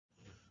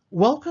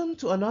Welcome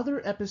to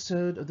another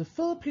episode of the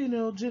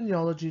Filipino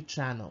Genealogy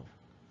channel.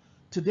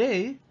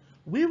 Today,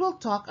 we will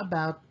talk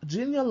about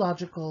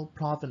genealogical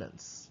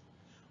provenance.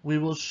 We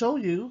will show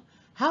you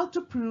how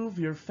to prove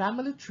your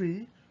family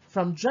tree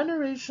from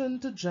generation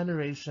to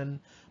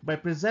generation by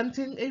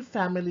presenting a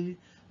family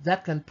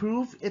that can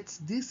prove its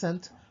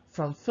descent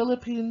from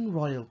Philippine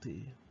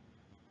royalty.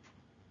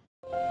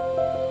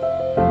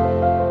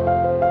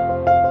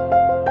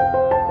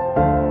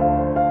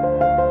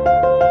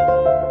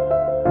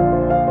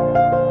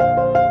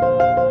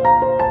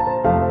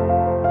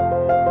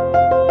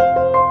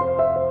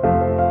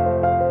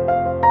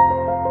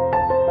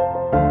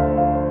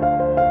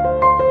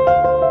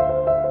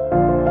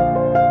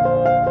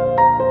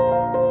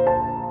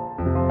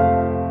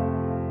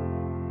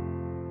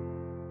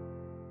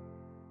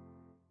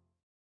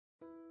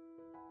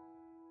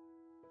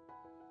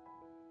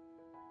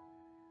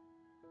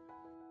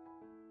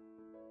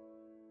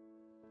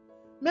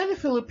 Many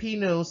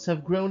Filipinos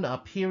have grown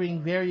up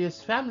hearing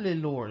various family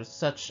lores,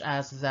 such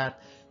as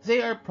that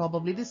they are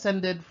probably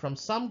descended from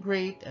some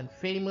great and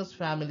famous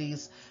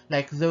families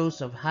like those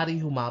of Hari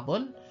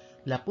Humabon,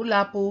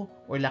 Lapu-Lapu,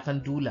 or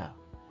Lakandula.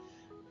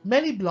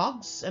 Many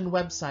blogs and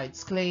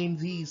websites claim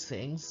these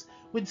things,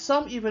 with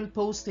some even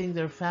posting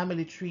their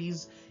family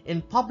trees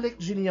in public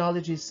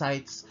genealogy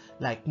sites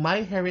like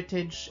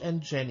MyHeritage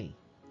and Geni.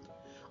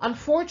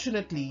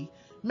 Unfortunately,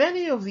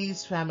 many of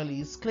these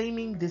families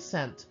claiming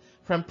descent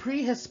from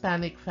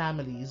pre-Hispanic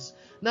families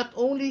not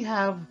only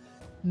have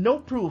no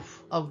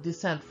proof of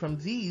descent from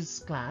these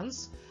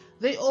clans,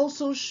 they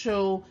also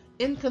show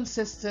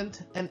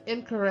inconsistent and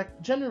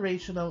incorrect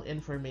generational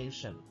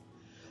information.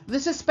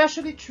 This is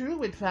especially true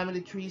with family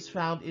trees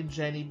found in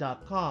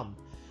Geni.com.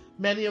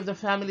 Many of the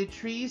family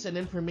trees and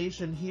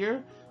information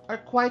here are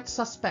quite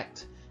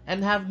suspect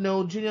and have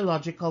no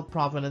genealogical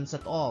provenance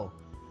at all.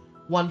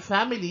 One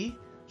family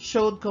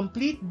showed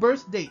complete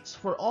birth dates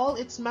for all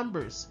its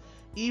members,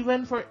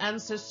 even for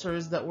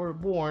ancestors that were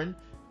born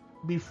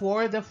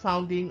before the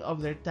founding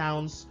of their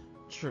town's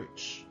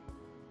church.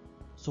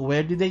 So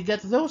where did they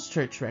get those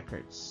church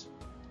records?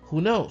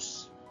 Who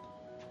knows?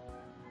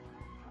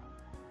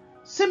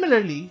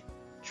 Similarly,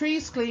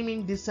 trees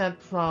claiming descent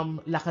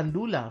from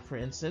Lakandula, for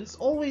instance,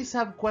 always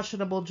have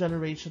questionable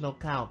generational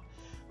count.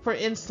 For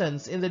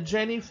instance, in the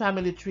Geni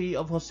family tree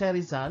of Jose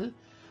Rizal,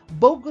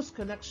 bogus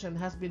connection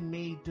has been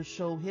made to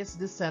show his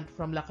descent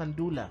from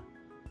Lakandula.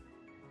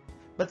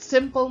 But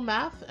simple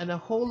math and a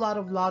whole lot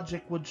of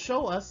logic would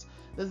show us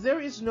that there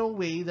is no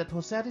way that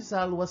Jose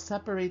Rizal was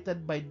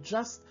separated by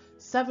just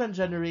 7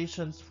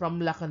 generations from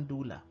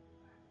Lakandula.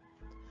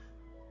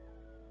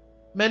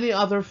 Many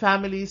other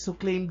families who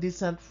claim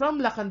descent from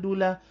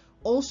Lakandula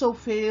also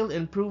fail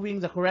in proving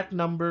the correct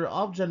number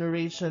of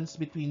generations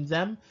between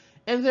them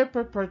and their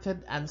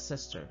purported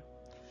ancestor.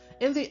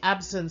 In the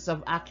absence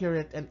of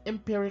accurate and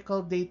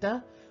empirical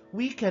data,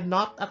 we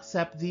cannot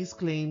accept these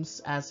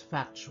claims as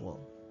factual.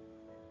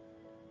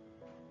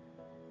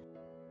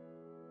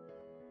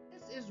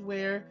 This is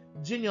where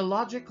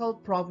genealogical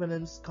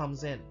provenance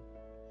comes in.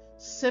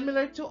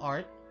 Similar to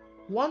art,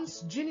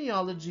 one's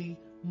genealogy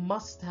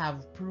must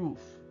have proof.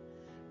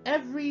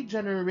 Every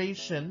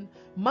generation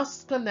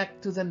must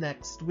connect to the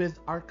next with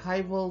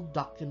archival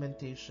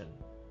documentation.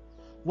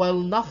 While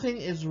nothing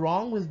is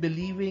wrong with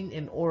believing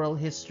in oral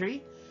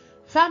history,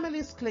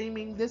 families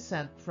claiming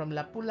descent from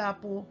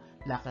Lapu-Lapu,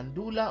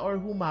 Lakandula, or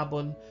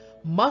Humabon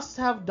must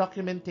have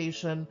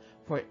documentation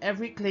for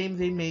every claim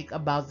they make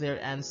about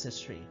their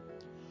ancestry.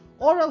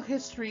 Oral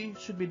history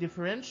should be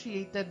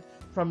differentiated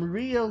from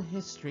real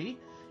history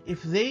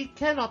if they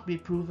cannot be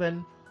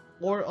proven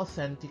or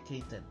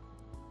authenticated.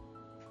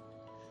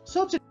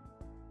 So today,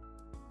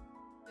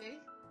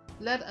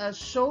 let us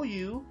show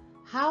you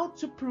how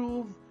to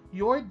prove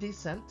your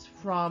descent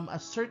from a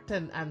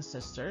certain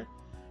ancestor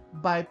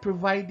by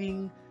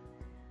providing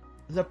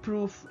the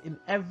proof in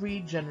every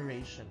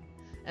generation.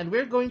 And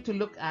we're going to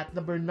look at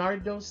the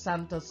Bernardo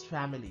Santos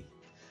family.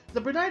 The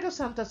Bernardo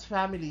Santos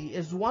family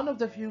is one of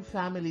the few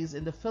families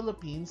in the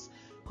Philippines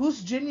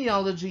whose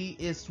genealogy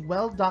is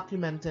well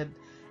documented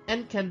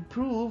and can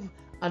prove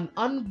an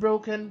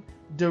unbroken,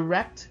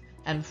 direct,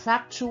 and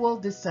factual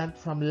descent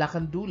from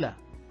Lakandula,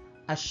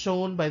 as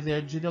shown by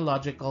their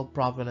genealogical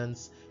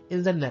provenance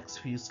in the next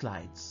few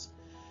slides.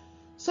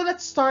 So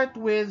let's start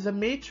with the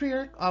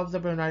matriarch of the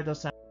Bernardo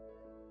Santos,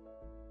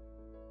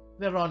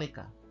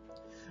 Veronica.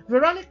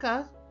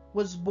 Veronica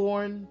was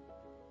born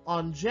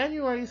on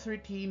January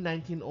 13,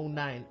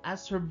 1909,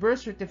 as her birth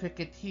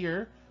certificate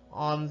here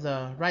on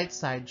the right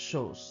side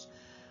shows.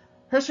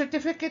 Her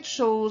certificate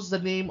shows the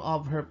name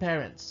of her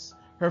parents.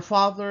 Her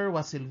father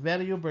was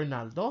Silverio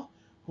Bernaldo,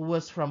 who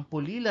was from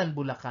Pulilan,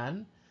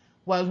 Bulacan,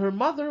 while her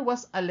mother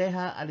was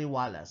Aleja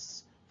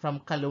Aliwalas, from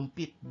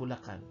Kalumpit,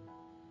 Bulacan.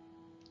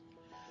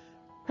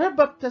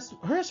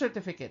 Her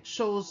certificate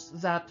shows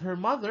that her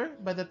mother,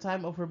 by the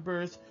time of her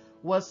birth,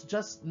 was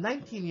just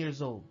 19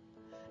 years old.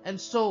 And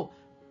so,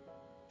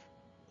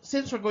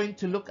 since we're going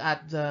to look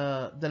at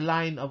the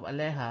line of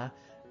Aleja,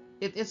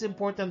 it is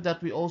important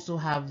that we also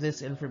have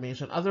this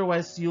information.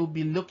 Otherwise, you'll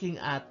be looking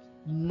at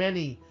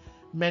many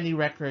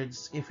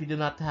records if you do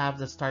not have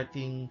the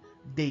starting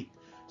date.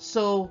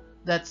 So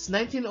that's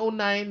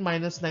 1909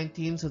 minus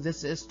 19, so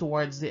this is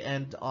towards the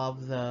end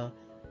of the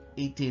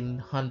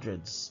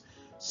 1800s.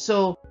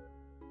 So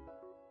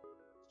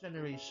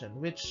generation,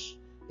 which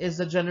is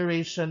the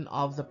generation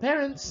of the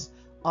parents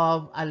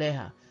of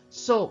Aleja.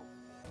 So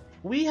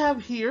we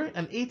have here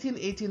an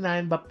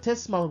 1889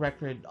 baptismal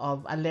record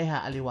of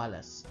Aleja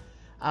Aliwalas.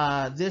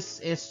 This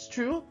is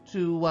true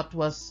to what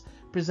was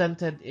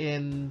presented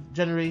in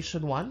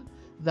Generation 1,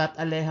 that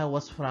Aleja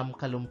was from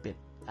Kalumpit,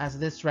 as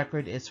this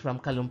record is from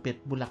Kalumpit,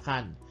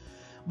 Bulacan.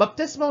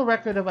 Baptismal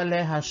record of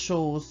Aleja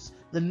shows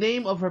the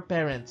name of her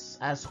parents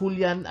as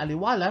Julian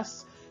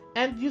Aliwalas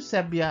and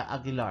Eusebia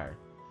Aguilar.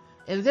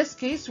 In this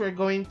case, we're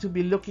going to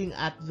be looking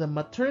at the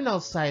maternal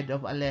side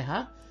of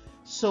Aleja.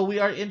 So we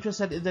are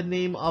interested in the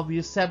name of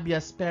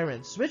Eusebia's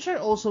parents, which are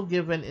also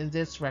given in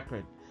this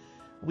record.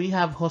 We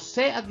have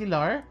Jose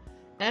Aguilar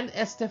and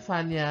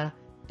Estefania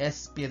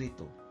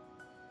Espiritu.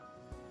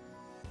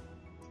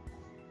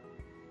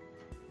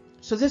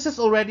 So this is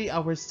already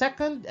our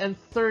second and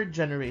third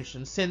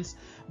generation, since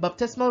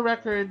baptismal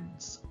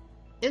records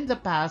in the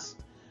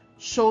past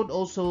showed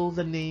also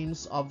the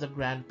names of the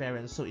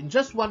grandparents. So in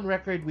just one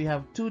record, we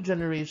have two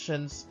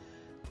generations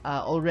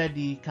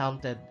already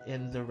counted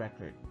in the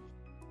record.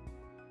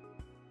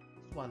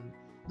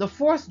 The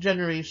fourth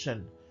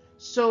generation.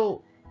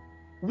 So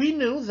we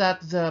knew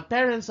that the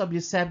parents of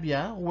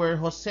Eusebia were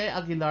Jose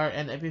Aguilar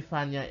and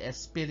Epifania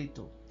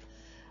Espiritu.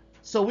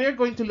 So we're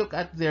going to look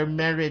at their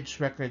marriage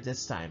record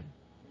this time.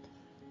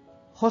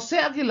 Jose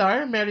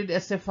Aguilar married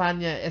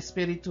Estefania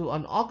Espiritu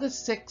on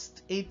August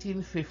 6,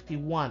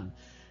 1851.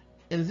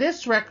 In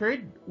this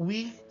record,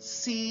 we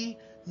see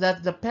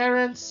that the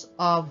parents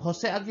of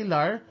Jose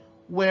Aguilar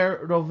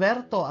were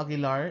Roberto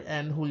Aguilar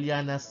and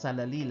Juliana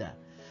Salalila.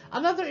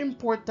 Another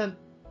important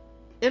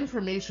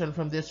information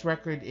from this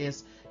record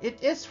is,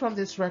 it is from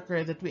this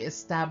record that we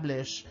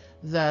establish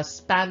the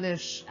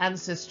Spanish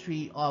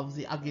ancestry of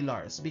the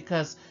Aguilars,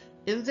 because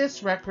in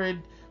this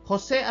record,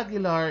 Jose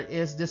Aguilar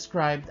is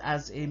described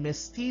as a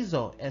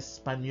mestizo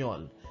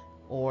español,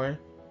 or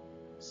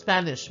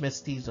Spanish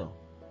mestizo.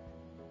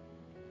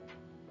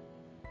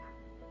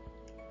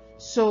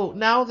 So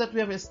now that we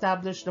have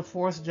established the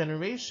fourth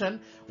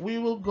generation, we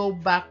will go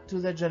back to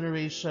the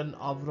generation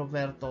of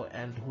Roberto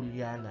and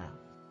Juliana.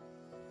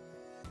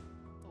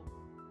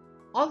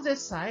 On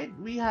this side,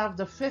 we have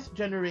the fifth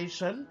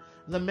generation,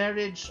 the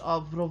marriage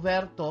of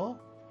Roberto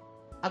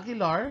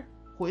Aguilar,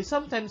 who is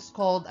sometimes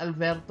called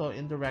Alberto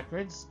in the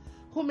records,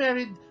 who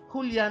married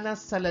Juliana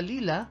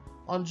Salalila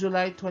on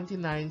July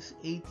 29,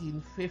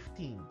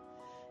 1815.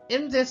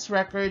 In this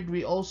record,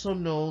 we also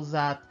know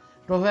that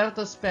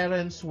Roberto's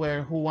parents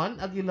were Juan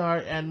Aguilar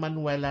and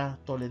Manuela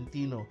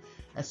Tolentino.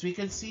 As we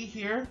can see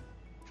here,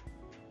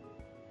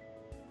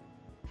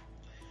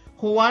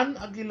 Juan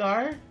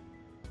Aguilar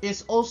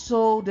is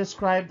also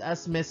described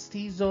as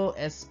mestizo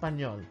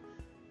español,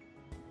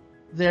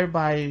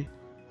 thereby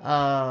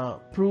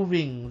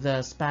proving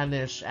the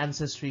Spanish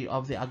ancestry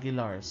of the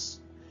Aguilars.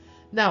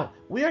 Now,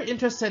 we are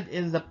interested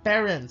in the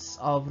parents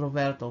of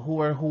Roberto, who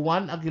were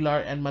Juan Aguilar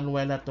and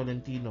Manuela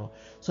Tolentino.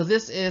 So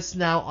this is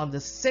now on the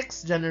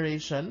sixth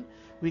generation.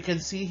 We can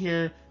see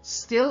here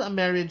still a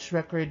marriage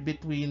record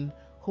between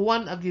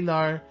Juan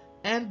Aguilar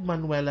and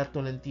Manuela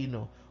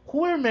Tolentino,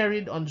 who were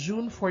married on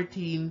June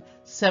 14,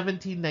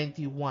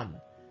 1791.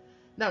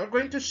 Now, we're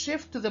going to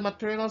shift to the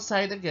maternal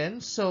side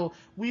again. So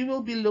we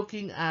will be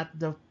looking at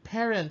the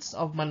parents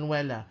of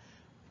Manuela.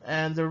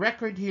 And the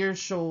record here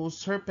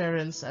shows her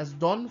parents as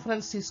Don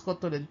Francisco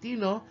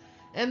Tolentino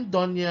and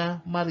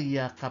Doña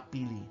Maria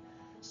Capili.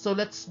 So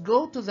let's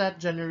go to that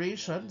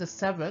generation, the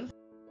seventh.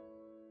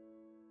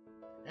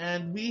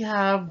 And we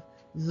have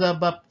the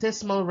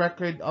baptismal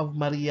record of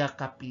Maria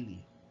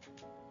Capili,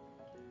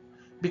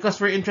 because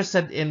we're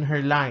interested in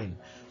her line.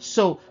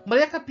 So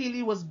Maria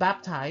Capili was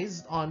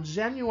baptized on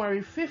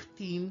January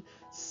 15,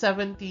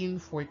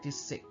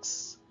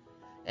 1746.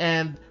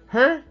 And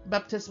her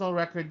baptismal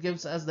record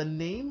gives us the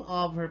name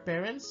of her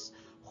parents,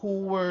 who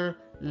were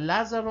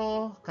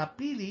Lazaro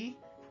Capili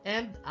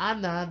and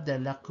Ana de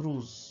la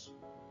Cruz.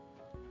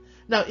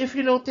 Now, if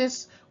you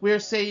notice, we're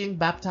saying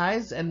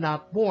baptized and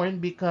not born,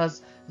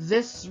 because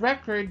this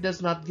record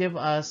does not give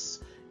us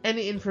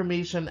any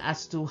information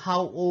as to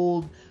how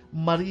old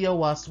Maria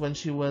was when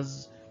she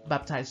was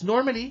baptized.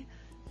 Normally,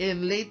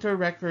 in later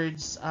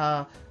records,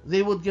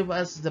 they would give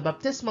us the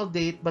baptismal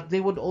date, but they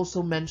would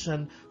also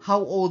mention how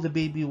old the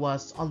baby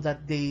was on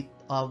that date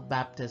of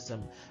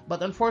baptism.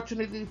 But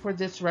unfortunately for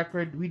this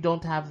record, we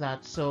don't have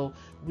that, so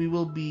we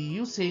will be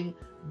using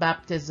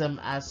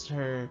baptism as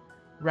her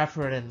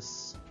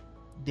reference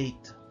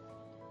date.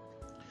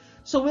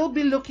 So we'll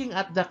be looking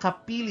at the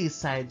Capili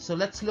side. So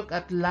let's look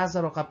at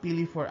Lazaro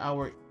Capili for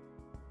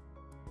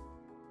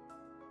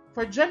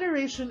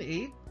generation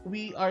 8.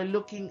 We are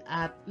looking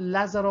at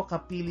Lazaro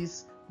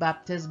Capili's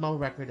baptismal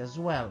record as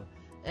well.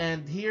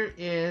 And here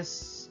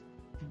is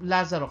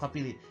Lazaro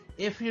Capili.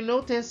 If you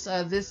notice,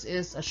 this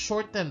is a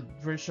shortened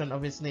version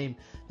of his name.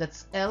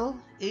 That's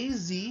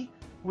L-A-Z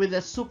with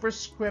a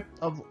superscript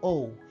of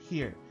O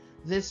here.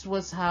 This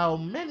was how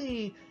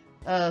many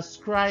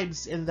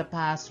scribes in the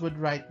past would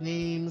write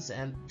names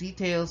and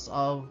details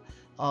of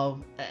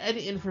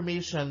any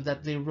information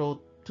that they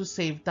wrote to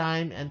save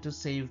time and to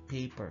save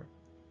paper.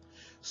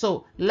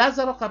 So,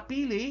 Lazaro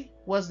Capili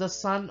was the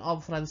son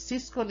of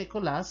Francisco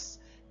Nicolas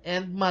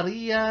and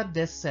Maria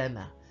de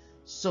Sena.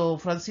 So,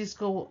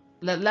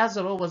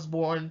 Lazaro was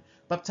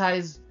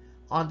baptized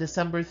on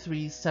December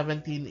 3,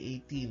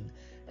 1718.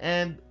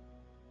 And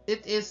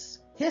it is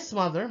his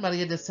mother,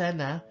 Maria de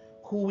Sena,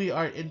 who we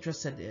are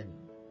interested in.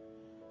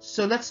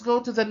 So let's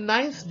go to the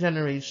 9th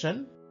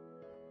generation.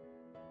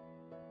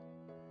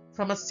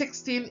 From a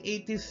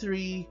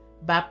 1683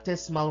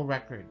 baptismal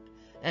record.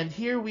 And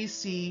here we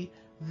see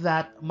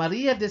that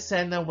Maria de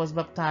Sena was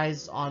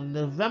baptized on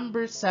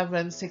November 7,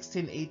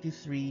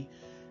 1683,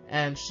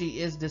 and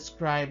she is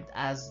described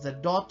as the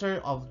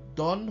daughter of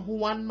Don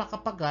Juan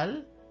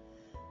Macapagal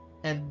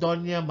and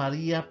Doña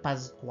Maria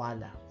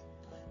Pascuala.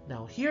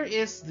 Now, here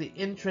is the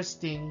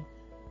interesting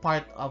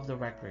part of the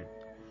record.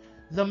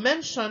 The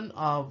mention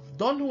of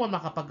Don Juan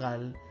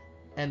Macapagal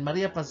and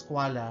Maria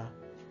Pascuala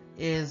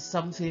is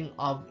something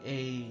of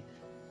a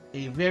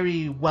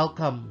very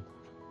welcome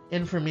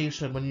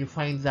information when you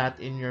find that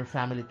in your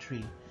family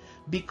tree,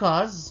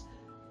 because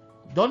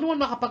Don Juan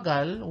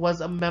Macapagal was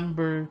a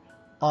member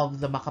of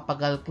the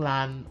Macapagal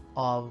clan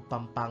of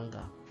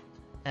Pampanga,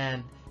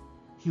 and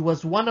he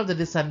was one of the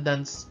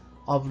descendants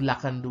of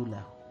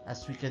Lakandula,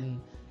 as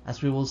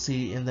we will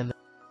see in the.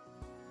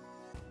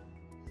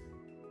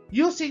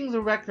 Using the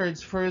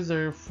records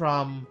further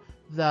from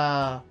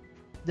the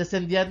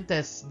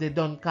Descendientes de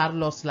Don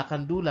Carlos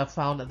Lakandula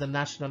found at the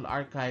National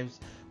Archives,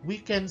 we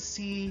can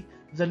see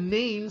the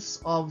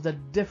names of the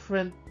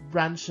different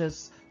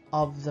branches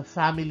of the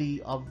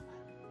family of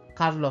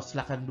Carlos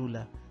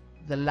Lakandula,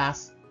 the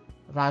last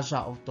Raja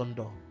of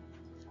Tondo.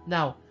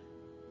 Now,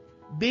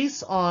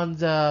 based on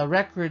the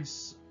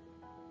records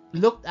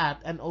looked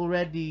at and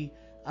already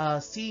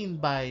seen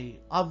by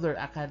other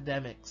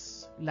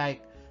academics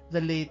like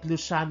the late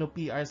Luciano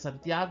P.R.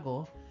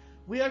 Santiago,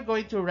 we are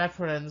going to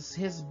reference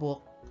his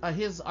book,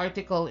 his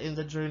article in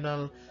the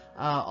Journal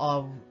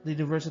of the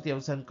University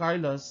of San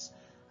Carlos,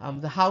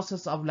 The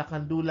Houses of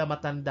Lakandula,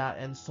 Matanda,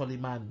 and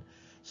Soliman.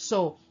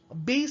 So,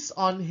 based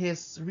on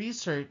his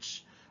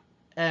research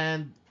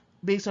and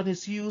based on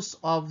his use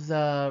of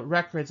the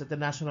records at the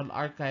National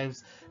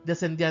Archives,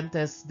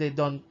 Descendientes de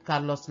Don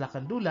Carlos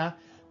Lakandula,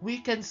 we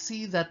can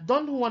see that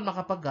Don Juan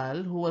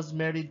Macapagal, who was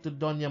married to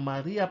Doña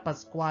Maria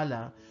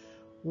Pascuala,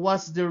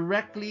 was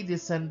directly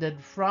descended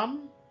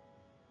from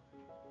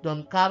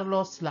Don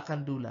Carlos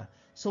Lakandula.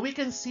 So we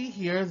can see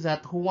here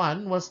that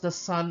Juan was the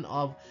son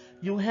of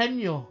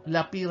Eugenio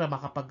Lapira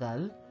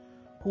Macapagal,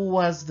 who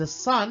was the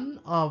son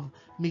of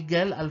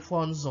Miguel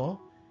Alfonso,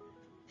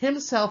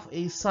 himself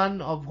a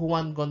son of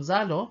Juan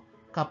Gonzalo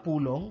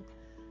Capulong,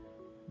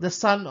 the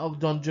son of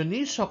Don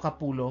Dionisio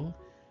Capulong,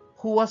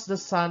 who was the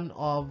son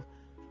of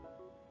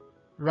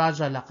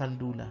Raja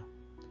Lakandula.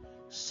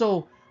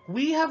 So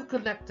we have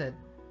connected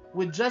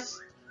with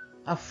just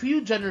a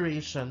few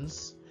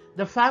generations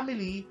the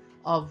family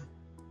of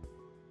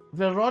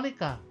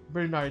Veronica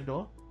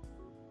Bernardo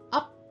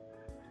up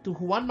to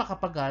Juan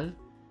Macapagal,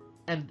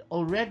 and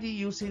already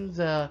using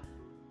the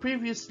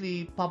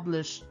previously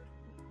published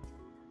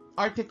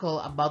article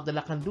about the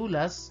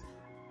Lakandulas,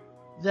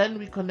 then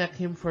we connect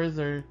him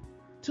further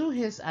to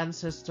his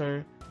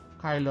ancestor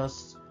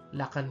Carlos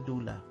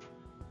Lakandula.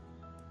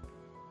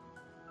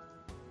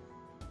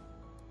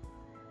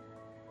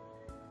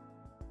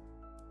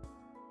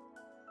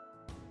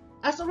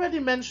 As already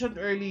mentioned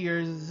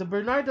earlier, the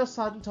Bernardo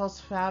Santos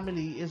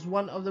family is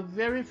one of the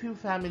very few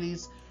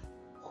families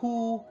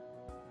who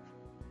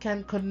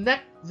can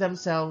connect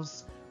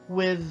themselves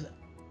with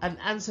an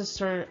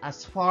ancestor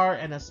as far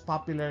and as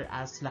popular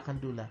as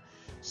Lakandula.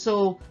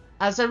 So,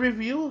 as a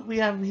review, we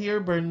have here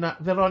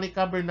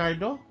Veronica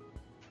Bernardo,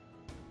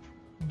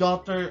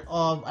 daughter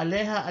of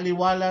Aleja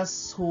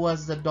Aliwalas, who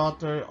was the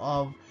daughter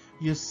of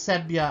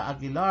Eusebia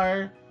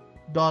Aguilar,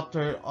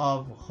 daughter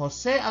of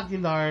Jose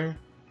Aguilar,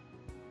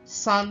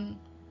 son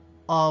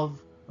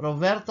of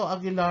Roberto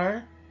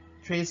Aguilar,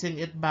 tracing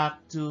it back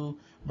to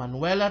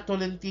Manuela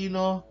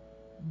Tolentino,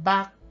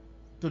 back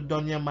to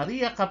Doña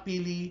Maria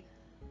Capili,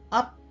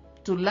 up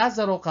to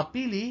Lazaro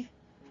Capili,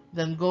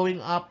 then going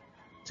up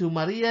to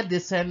Maria de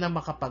Sena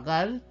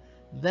Macapagal,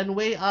 then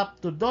way up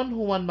to Don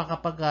Juan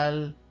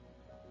Macapagal,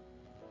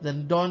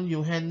 then Don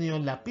Eugenio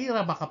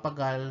Lapira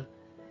Macapagal,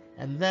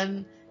 and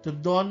then to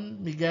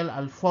Don Miguel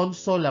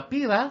Alfonso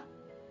Lapira,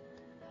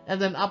 and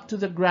then up to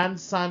the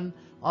grandson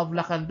of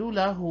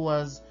Lakandula, who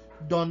was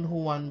Don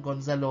Juan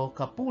Gonzalo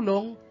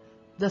Capulong,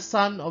 the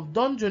son of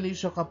Don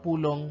Dionisio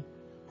Capulong,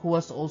 who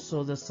was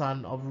also the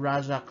son of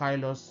Raja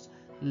Carlos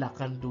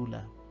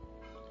Lakandula.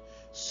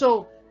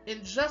 So,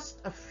 in just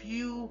a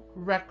few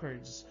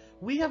records,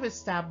 we have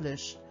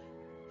established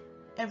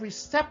every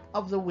step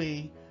of the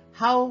way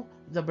how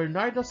the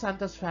Bernardo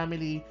Santos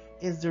family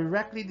is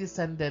directly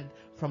descended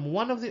from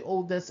one of the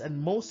oldest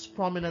and most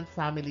prominent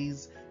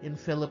families in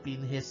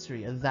Philippine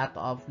history, and that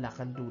of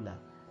Lakandula.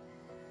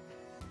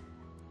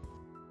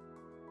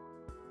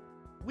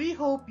 We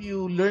hope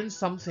you learned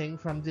something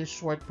from this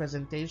short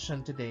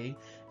presentation today,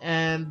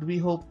 and we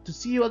hope to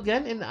see you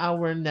again in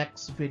our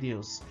next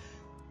videos.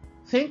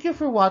 Thank you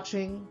for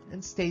watching,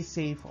 and stay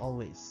safe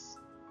always.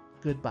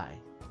 Goodbye.